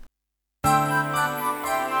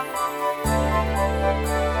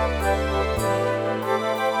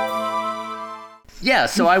Yeah,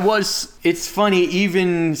 so it's funny,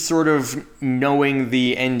 even sort of knowing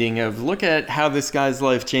the ending of look at how this guy's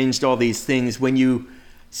life changed all these things, when you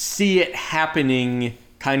see it happening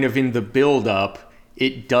kind of in the build-up,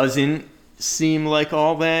 it doesn't seem like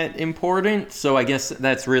all that important. So I guess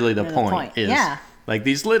that's really the point. Is, yeah. Like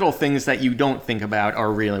these little things that you don't think about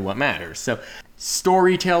are really what matters. So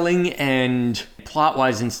storytelling and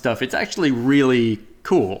plot-wise and stuff, it's actually really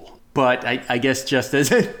cool. But I guess just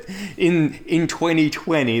as in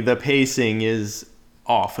 2020, the pacing is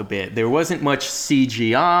off a bit. There wasn't much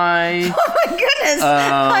CGI. Oh my goodness!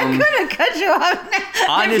 I'm gonna cut you off now.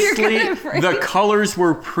 Honestly, the colors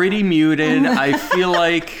were pretty muted. I feel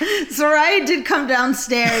like Soraya did come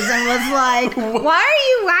downstairs and was like, "Why are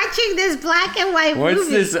you watching this black and white movie? What's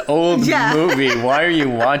this old movie? Why are you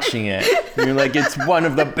watching it?" And you're like, "It's one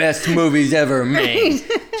of the best movies ever made."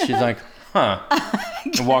 She's like, "Huh."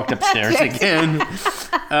 I walked upstairs again,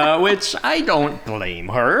 which I don't blame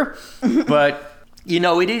her. But, you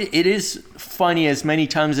know, it is funny as many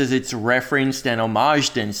times as it's referenced and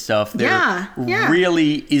homaged and stuff. There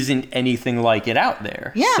really isn't anything like it out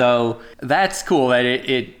there. Yeah. So that's cool that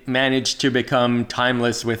it managed to become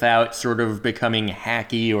timeless without sort of becoming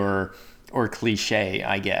hacky or cliche,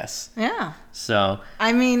 I guess. Yeah. So.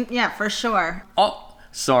 I mean, yeah, for sure.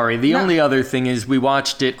 Sorry, the only other thing is we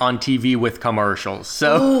watched it on TV with commercials.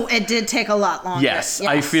 So it did take a lot longer. Yes,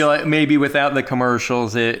 I feel like maybe without the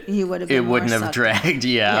commercials it wouldn't have dragged.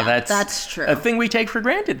 Yeah, that's true. A thing we take for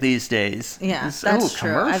granted these days. Yeah, that's true.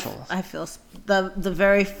 Commercials. I feel the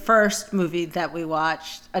very first movie that we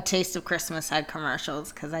watched, A Taste of Christmas, had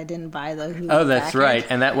commercials because I didn't buy the Hulu Oh, that's package. right.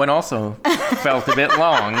 And that one also felt a bit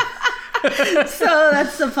long. So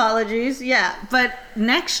that's apologies. Yeah. But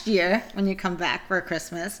next year, when you come back for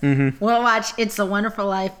Christmas, we'll watch It's a Wonderful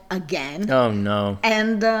Life again. Oh, no.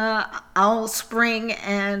 And I'll spring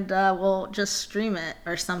and we'll just stream it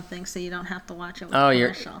or something so you don't have to watch it with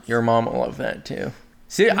commercials. Your mom will love that too.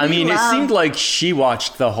 See, I mean, it seemed like she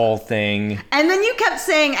watched the whole thing. And then you kept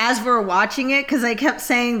saying, as we were watching it, because I kept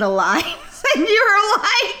saying the lines, and you were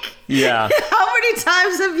like, yeah. How many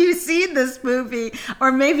times have you seen this movie?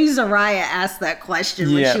 Or maybe Soraya asked that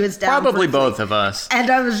question when she was down. Probably both of us. And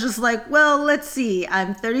I was just like, well, let's see.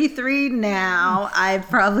 I'm 33 now. I've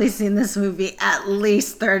probably seen this movie at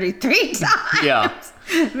least 33 times. Yeah.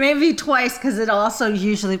 Maybe twice, because it also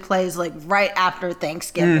usually plays like right after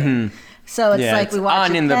Thanksgiving. So it's like we watch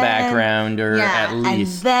on it in the background or at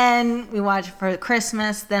least. And then we watch it for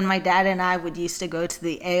Christmas. Then my dad and I would used to go to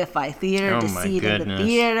the AFI theater to see it in the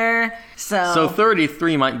theater. So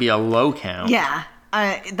 33 might be a low count. Yeah,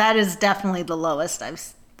 that is definitely the lowest I've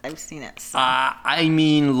seen it. So. I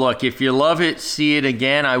mean, look, if you love it, see it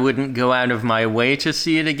again. I wouldn't go out of my way to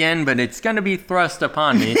see it again, but it's going to be thrust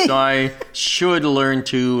upon me, so I should learn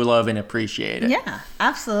to love and appreciate it. Yeah,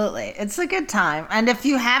 absolutely. It's a good time. And if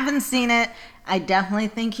you haven't seen it, I definitely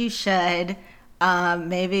think you should.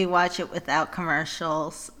 Maybe watch it without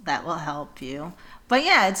commercials. That will help you. But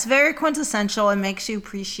yeah, it's very quintessential. It makes you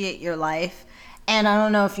appreciate your life. And I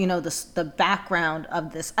don't know if you know the background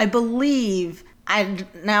of this. I believe...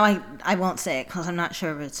 I won't say it because I'm not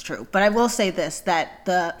sure if it's true, but I will say this, that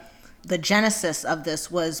the genesis of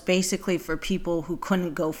this was basically for people who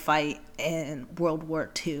couldn't go fight in World War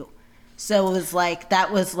II. So it was like,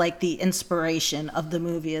 that was like the inspiration of the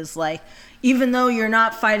movie, is like, even though you're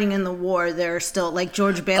not fighting in the war, there's still, like,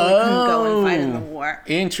 George Bailey couldn't go and fight in the war.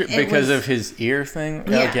 Because of his ear thing?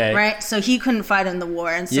 Yeah, okay. Right? So he couldn't fight in the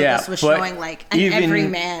war, and so this was showing, like, every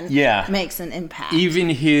man makes an impact. Even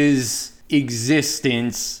his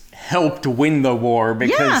existence helped win the war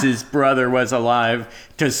because his brother was alive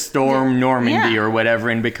to storm Normandy or whatever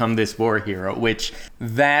and become this war hero, which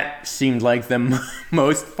that seemed like the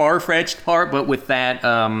most far-fetched part, but with that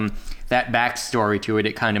that backstory to it,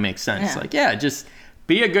 it kind of makes sense. Like, just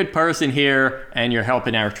be a good person here and you're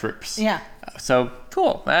helping our troops. Yeah. So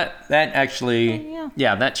cool. That actually,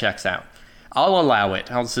 that checks out. I'll allow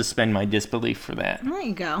it. I'll suspend my disbelief for that. There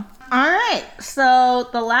you go. All right. So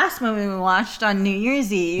the last movie we watched on New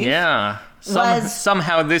Year's Eve. Yeah.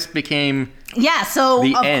 Somehow this became so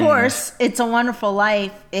the of end. course, It's a Wonderful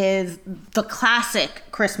Life is the classic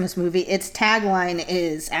Christmas movie. Its tagline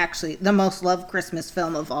is actually the most loved Christmas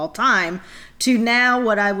film of all time, to now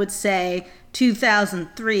what I would say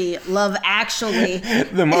 2003, Love Actually.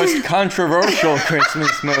 The most controversial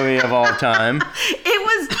Christmas movie of all time.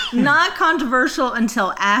 It was not controversial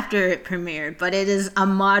until after it premiered, but it is a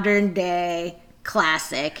modern day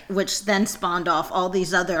classic, which then spawned off all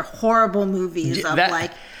these other horrible movies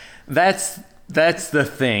That's the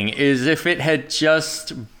thing, is if it had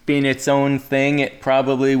just been its own thing, it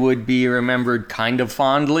probably would be remembered kind of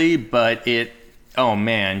fondly, but it oh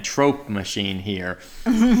man, trope machine here.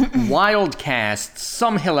 Wild casts,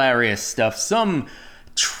 some hilarious stuff, some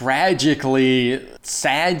tragically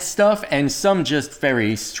sad stuff, and some just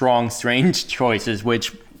very strong, strange choices,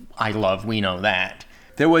 which I love. We know that.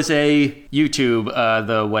 There was a YouTube,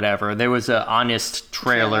 there was an honest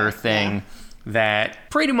trailer thing that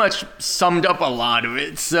pretty much summed up a lot of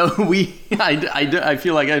it. So I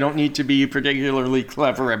feel like I don't need to be particularly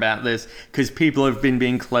clever about this, because people have been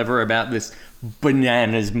being clever about this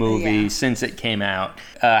bananas movie since it came out.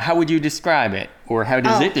 How would you describe it? Or how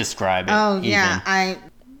does it describe it? Oh, even? yeah.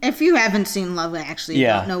 If you haven't seen Love Actually, you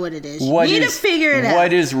don't know what it is. You need to figure it out.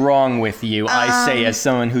 What is wrong with you? I say as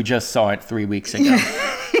someone who just saw it 3 weeks ago.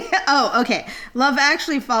 Oh, okay. Love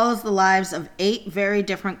Actually follows the lives of 8 very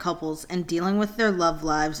different couples and dealing with their love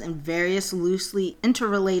lives in various loosely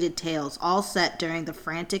interrelated tales, all set during the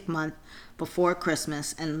frantic month before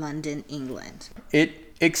Christmas in London, England.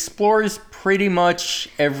 It explores pretty much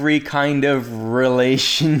every kind of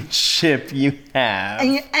relationship you have.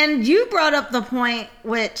 And you brought up the point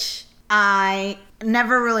which I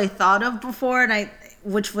never really thought of before,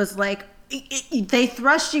 which was like, they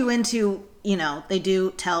thrust you into, they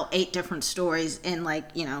do tell 8 different stories in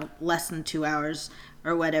less than 2 hours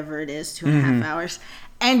or whatever it is, 2.5 hours.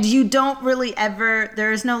 And you don't really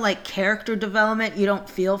there is no character development. You don't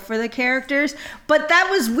feel for the characters. But that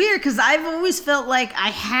was weird, because I've always felt like I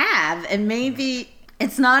have. And maybe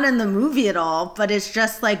it's not in the movie at all, but it's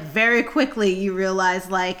just very quickly you realize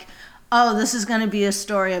oh, this is going to be a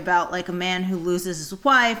story about a man who loses his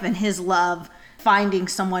wife and his love finding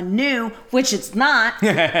someone new, which it's not.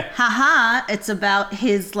 Haha. It's about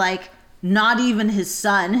his not even his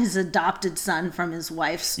son, his adopted son from his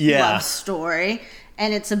wife's love story.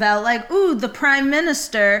 And it's about the prime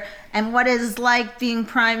minister and what it's like being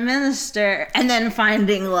prime minister, and then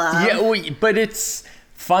finding love. Yeah, but it's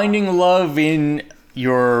finding love in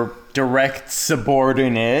your direct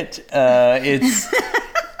subordinate. It's,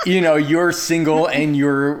 you're single and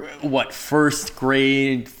your, first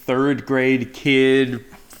grade, third grade kid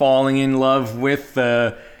falling in love with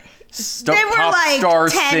the pop star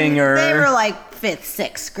singer. They were 5th,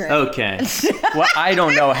 6th grade. Okay. Well, I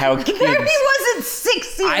don't know how kids... Maybe wasn't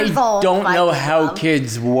 6 years old. I don't know how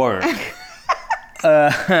kids work.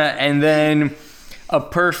 And then a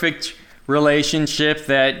perfect relationship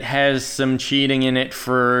that has some cheating in it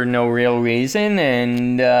for no real reason.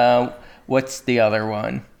 And what's the other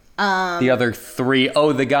one? The other 3.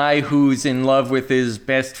 Oh, the guy who's in love with his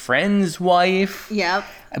best friend's wife. Yep.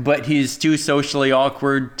 But he's too socially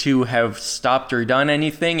awkward to have stopped or done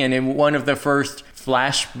anything. And in one of the first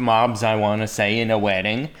flash mobs, I want to say, in a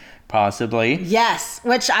wedding, possibly. Yes,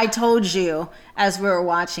 which I told you as we were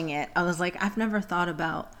watching it. I was like, I've never thought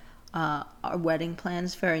about our wedding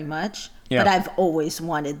plans very much, but I've always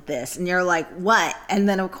wanted this. And you're like, what? And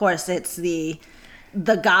then, of course, it's the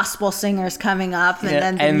gospel singers coming up,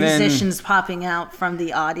 and then the musicians popping out from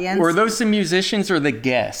the audience. Were those the musicians or the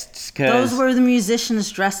guests? Those were the musicians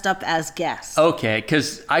dressed up as guests. Okay,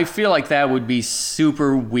 because I feel like that would be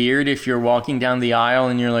super weird if you're walking down the aisle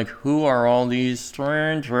and you're like, who are all these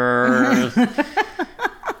strangers?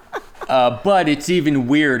 But it's even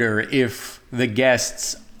weirder if the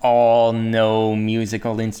guests all know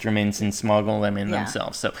musical instruments and smuggle them in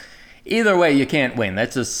themselves. So either way, you can't win.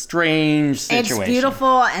 That's a strange situation. It's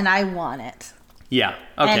beautiful, and I want it. Yeah.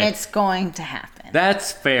 Okay. And it's going to happen.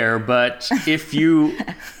 That's fair, but if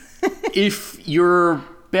your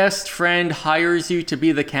best friend hires you to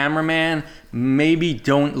be the cameraman, maybe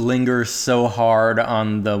don't linger so hard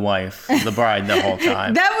on the wife, the bride, the whole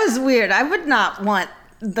time. That was weird. I would not want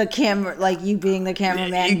the camera, you being the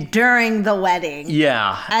cameraman during the wedding.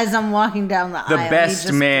 Yeah. As I'm walking down the aisle. The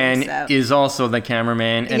best man is also the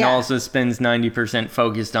cameraman and also spends 90%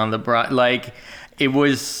 focused on the bride. It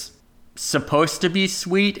was supposed to be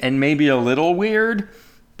sweet and maybe a little weird,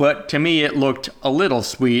 but to me it looked a little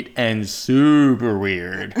sweet and super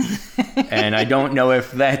weird. And I don't know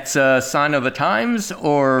if that's a sign of the times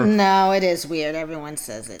or... No, it is weird. Everyone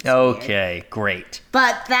says it's okay, weird. Great.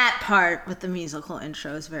 But that part with the musical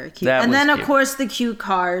intro is very cute. That and then, cute. Of course, the cue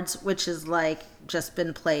cards, which is just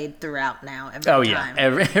been played throughout now every time. Oh, yeah,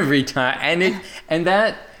 every time. And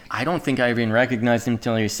that, I don't think I even recognized him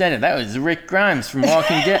until you said it. That was Rick Grimes from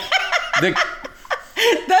Walking Dead. I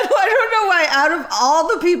don't know why, out of all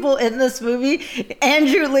the people in this movie,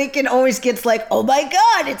 Andrew Lincoln always gets oh my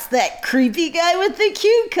God, it's that creepy guy with the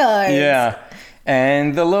cue cards. Yeah.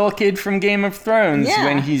 And the little kid from Game of Thrones,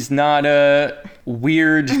 when he's not a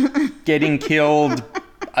weird getting killed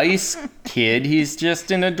ice kid, he's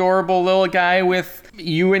just an adorable little guy with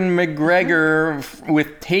Ewan McGregor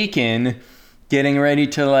with Taken getting ready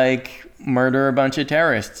to murder a bunch of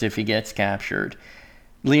terrorists if he gets captured.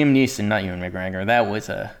 Liam Neeson, not Ewan McGregor. That was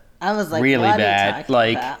I was like, really what are you bad. talking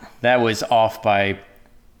Like, about? that was off by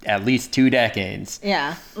at least 2 decades.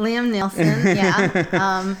 Yeah, Liam Neeson.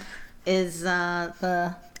 Yeah, is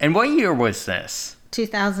the And what year was this?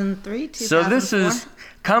 2003, 2004. So this is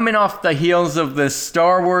coming off the heels of the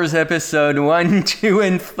Star Wars Episode 1, 2,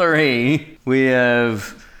 and 3. We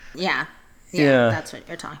have... Yeah. Yeah. That's what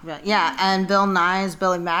you're talking about. Yeah, and Bill Nye's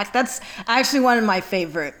Billy Mack. That's actually one of my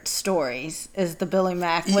favorite stories, is the Billy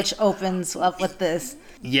Mack, which opens up with this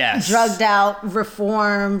Yes. drugged out,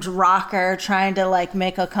 reformed rocker trying to like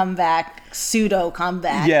make a comeback, pseudo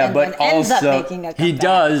comeback. Yeah, and but then ends up also making a he comeback.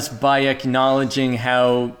 does by acknowledging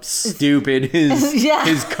how stupid his Yeah.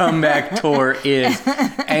 his comeback tour is,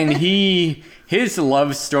 and his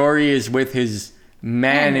love story is with his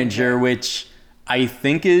manager, which I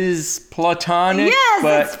think is platonic. Yes,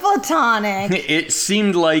 but it's platonic. it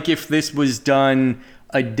seemed like if this was done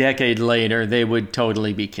a decade later, they would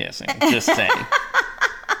totally be kissing. Just saying.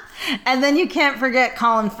 And then you can't forget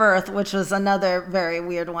Colin Firth, which was another very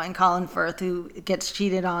weird one. Colin Firth, who gets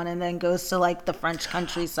cheated on and then goes to like the French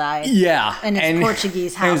countryside. Yeah. And his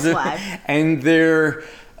Portuguese housewife. And their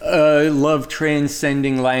love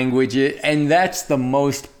transcending language. And that's the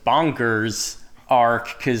most bonkers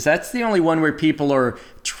arc, because that's the only one where people are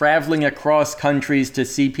traveling across countries to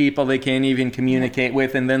see people they can't even communicate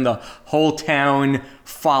with. And then the whole town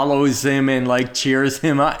follows him and like cheers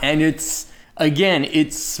him up. And again,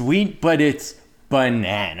 it's sweet, but it's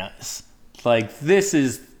bananas. Like, this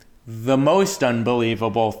is the most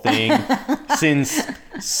unbelievable thing since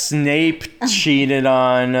Snape cheated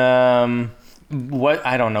on,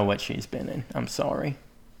 I don't know what she's been in. I'm sorry.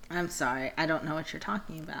 I'm sorry. I don't know what you're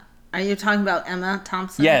talking about. Are you talking about Emma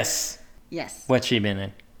Thompson? Yes. Yes. What's she been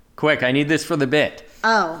in? Quick, I need this for the bit.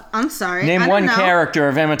 Oh, I'm sorry. Name I don't one know. character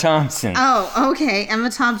of Emma Thompson. Oh, okay. Emma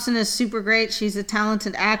Thompson is super great. She's a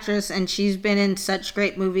talented actress, and she's been in such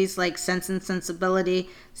great movies like Sense and Sensibility,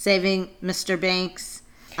 Saving Mr. Banks,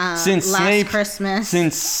 Last Christmas.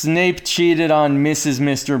 Since Snape cheated on Mrs.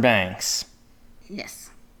 Mr. Banks. Yes.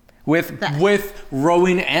 With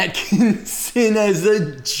Rowan Atkinson as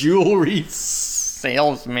a jewelry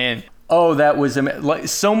salesman. Oh, that was like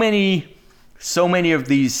so many of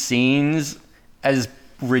these scenes, as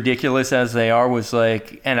ridiculous as they are, was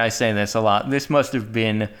like, and I say this a lot, this must have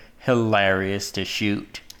been hilarious to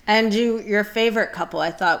shoot. And your favorite couple,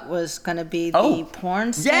 I thought, was going to be the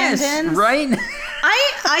porn stand-ins. Yes, right?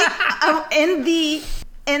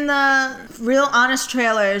 In the Real Honest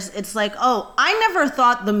trailers, it's like, oh, I never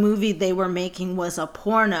thought the movie they were making was a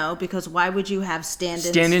porno, because why would you have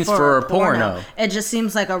stand-ins for a porno? It just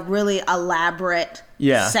seems like a really elaborate,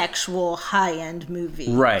 sexual, high-end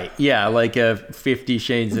movie. Right, yeah, like a 50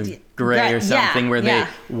 Shades of Grey or something where they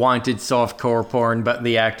wanted softcore porn, but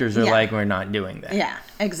the actors are like, we're not doing that. Yeah,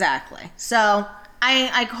 exactly. So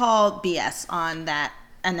I call BS on that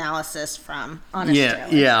analysis from Honest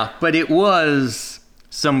Trailers. Yeah, but it was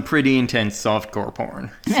some pretty intense softcore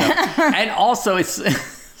porn. So, and also it's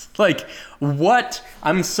like, what?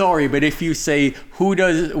 I'm sorry, but if you say,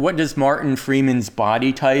 what does Martin Freeman's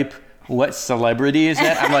body type, what celebrity is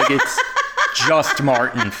that? I'm like, it's just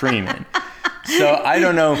Martin Freeman. So I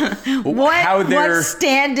don't know what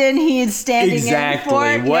stand-in he's standing in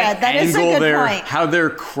for. What that angle is a good point. How they're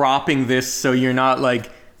cropping this so you're not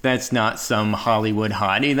like, that's not some Hollywood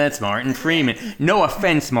hottie. That's Martin Freeman. No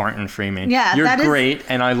offense, Martin Freeman. Yeah, you're great,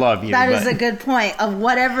 and I love you. That is a good point. Of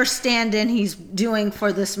whatever stand-in he's doing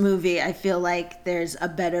for this movie, I feel like there's a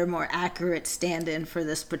better, more accurate stand-in for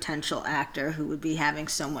this potential actor who would be having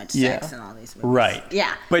so much sex in all these movies. Right.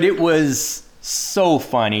 Yeah. But it was so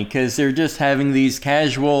funny because they're just having these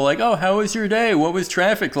casual, like, oh, how was your day? What was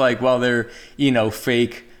traffic like? While they're,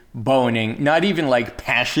 fake boning, not even like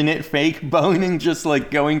passionate fake boning, just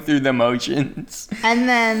like going through the motions. And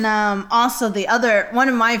then also one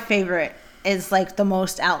of my favorite is like the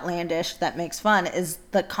most outlandish that makes fun is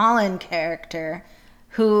the Colin character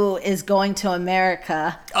who is going to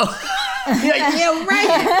America. Yeah,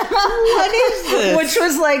 right. What is this? Which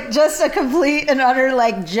was like just a complete and utter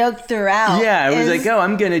like joke throughout. Yeah, it was like, oh,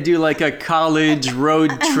 I'm going to do like a college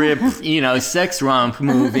road trip, sex romp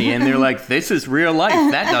movie. And they're like, this is real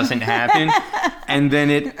life. That doesn't happen. And then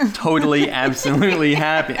it totally, absolutely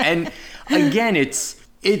happened. And again, it's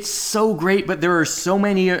so great, but there are so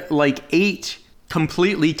many, like 8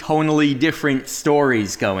 completely tonally different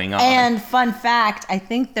stories going on. And fun fact, I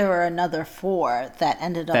think there were another 4 that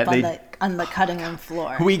ended up on the cutting room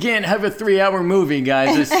floor. We can't have a 3-hour movie,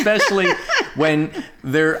 guys, especially when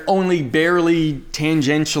they're only barely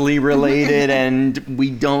tangentially related, and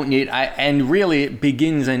we don't need. And really, it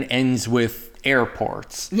begins and ends with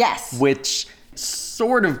airports. Yes. Which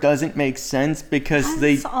sort of doesn't make sense because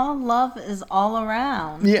It's all love is all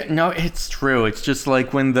around. Yeah, no, it's true. It's just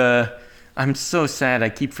like when I'm so sad I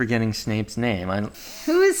keep forgetting Snape's name.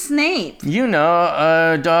 Who is Snape? You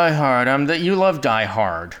know, Die Hard. You love Die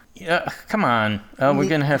Hard. Yeah, come on. We're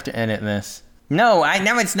gonna have to edit this. No, I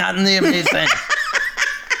know it's not in the amazing.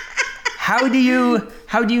 How do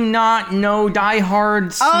you not know Die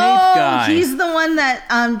Hard Snape guy? Oh, he's the one that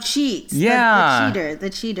cheats. Yeah. The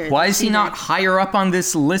cheater. Why is he not higher up on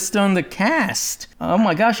this list on the cast? Oh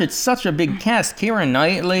my gosh, it's such a big cast. Keira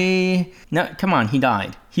Knightley. No, come on, he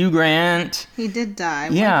died. Hugh Grant. He did die.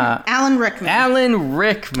 Yeah. Alan Rickman. Alan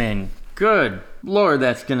Rickman. Good Lord,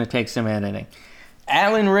 that's gonna take some editing.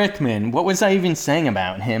 Alan Rickman. What was I even saying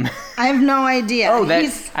about him? I have no idea.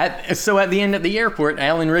 So at the end of the airport,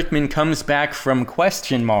 Alan Rickman comes back from ?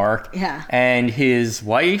 Yeah. And his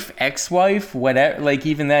wife, ex-wife, whatever, like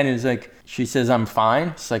even then is like, she says, I'm fine.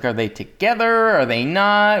 It's like, are they together? Are they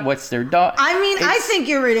not? What's their dog? I mean, I think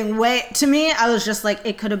you're reading to me, I was just like,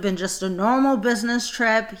 it could have been just a normal business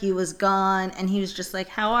trip. He was gone and he was just like,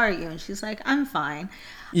 how are you? And she's like, I'm fine.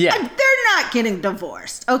 Yeah. They're not getting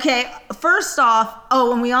divorced. Okay, first off,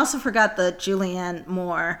 and we also forgot the Julianne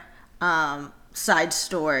Moore side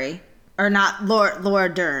story. Or not Laura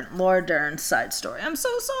Dern's side story. I'm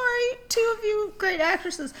so sorry. 2 of you great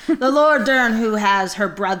actresses. The Laura Dern who has her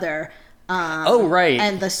brother. Right.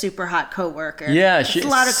 And the super hot coworker. Yeah, she's a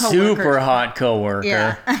lot of coworkers. Super hot coworker.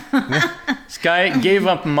 Yeah. This guy gave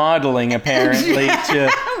up modeling apparently to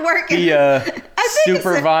be a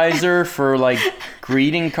supervisor for like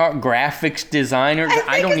greeting graphics designer.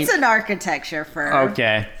 I think it's an architecture firm.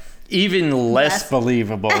 Okay, even less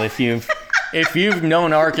believable if you've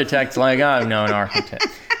known architects like I've known architects.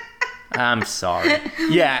 I'm sorry.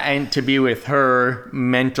 Yeah, and to be with her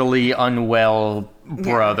mentally unwell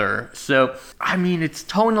brother. Yeah. So, I mean, it's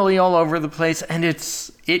tonally all over the place, and it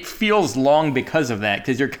feels long because of that,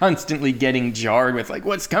 because you're constantly getting jarred with, like,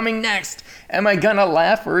 what's coming next? Am I gonna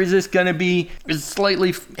laugh, or is this gonna be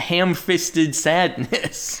slightly ham-fisted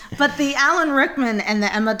sadness? But the Alan Rickman and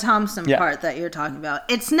the Emma Thompson part that you're talking about,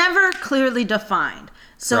 it's never clearly defined.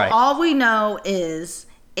 So all we know is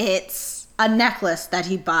it's a necklace that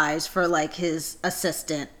he buys for, like, his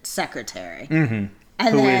assistant secretary. Mm-hmm.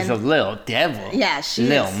 Who is a little devil. Yeah, she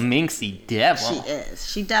little is. minxy devil. She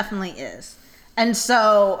is. She definitely is. And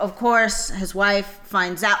so, of course, his wife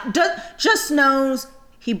finds out, just knows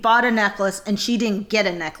he bought a necklace and she didn't get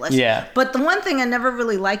a necklace. Yeah. But the one thing I never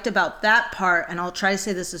really liked about that part, and I'll try to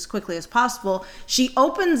say this as quickly as possible, she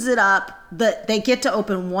opens it up, they get to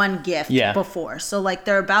open one gift before. So, like,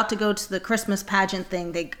 they're about to go to the Christmas pageant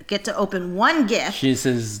thing. They get to open one gift. She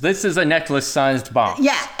says, this is a necklace-sized box.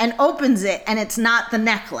 Yeah, and opens it, and it's not the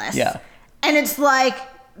necklace. Yeah. And it's like,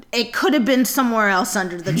 it could have been somewhere else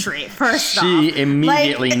under the tree, first off. She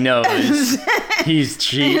immediately knows he's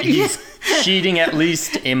cheating at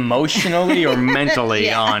least emotionally or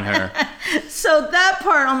mentally on her. So that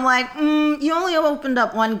part, I'm like, you only opened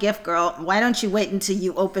up one gift, girl. Why don't you wait until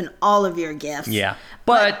you open all of your gifts? Yeah.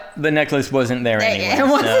 But the necklace wasn't there anyway. It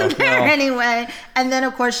wasn't there anyway. And then,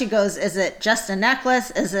 of course, she goes, is it just a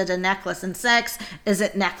necklace? Is it a necklace and sex? Is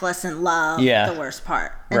it necklace and love? Yeah. The worst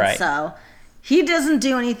part. And so he doesn't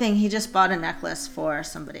do anything. He just bought a necklace for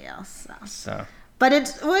somebody else. So. But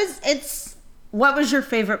it's what was your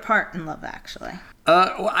favorite part in Love Actually?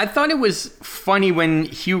 I thought it was funny when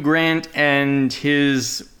Hugh Grant and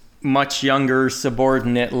his much younger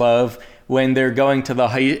subordinate love, when they're going to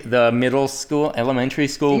the elementary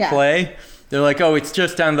school play, they're like, oh, it's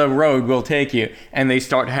just down the road, we'll take you. And they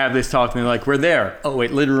start to have this talk, and they're like, we're there. Oh,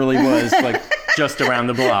 it literally was like just around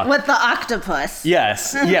the block. With the octopus.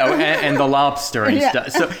 Yes, yeah, and the lobster and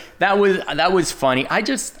stuff. So that was funny.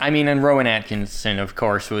 And Rowan Atkinson, of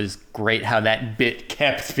course, was great how that bit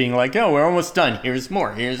kept being like, oh, we're almost done. Here's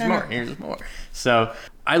more. So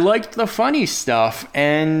I liked the funny stuff,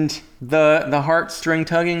 and the heartstring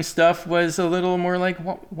tugging stuff was a little more like,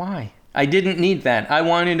 why? I didn't need that. I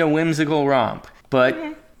wanted a whimsical romp. But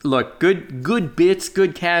look, good bits,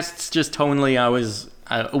 good casts. Just tonally, I was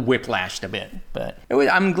whiplashed a bit. But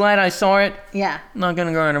I'm glad I saw it. Yeah. I'm not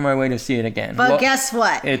gonna go out of my way to see it again. But guess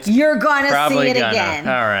what? You're gonna see it again.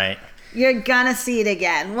 All right. You're gonna see it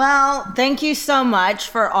again. Well, thank you so much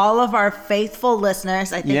for all of our faithful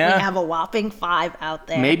listeners. I think we have a whopping 5 out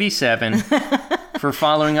there. Maybe 7 for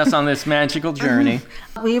following us on this magical journey.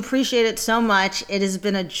 We appreciate it so much. It has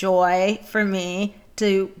been a joy for me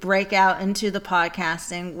to break out into the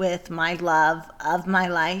podcasting with my love of my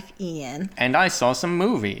life, Ian. And I saw some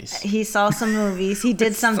movies. He saw some movies. He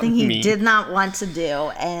did something he did not want to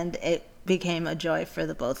do, and it became a joy for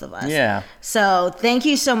the both of us. Yeah. So thank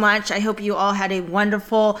you so much. I hope you all had a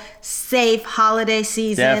wonderful, safe holiday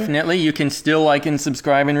season. Definitely. You can still like and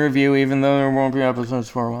subscribe and review even though there won't be episodes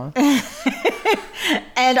for a while.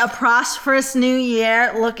 And a prosperous new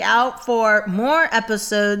year. Look out for more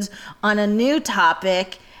episodes on a new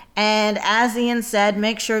topic. And as Ian said,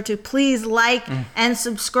 make sure to please like and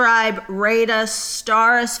subscribe, rate us,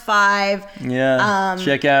 star us 5. Yeah.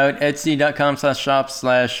 Check out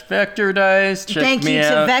etsy.com/shop/VectorDice. Thank you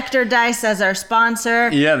to Vector Dice as our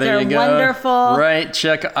sponsor. Yeah, there you go. They're wonderful. Right.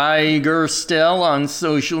 Check Iger Stell on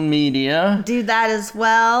social media. Do that as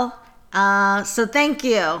well. So thank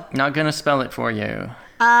you. Not going to spell it for you.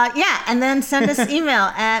 And then send us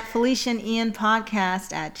email at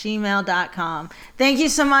FeliciaandIanPodcast@gmail.com. Thank you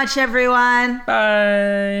so much, everyone.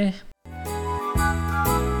 Bye.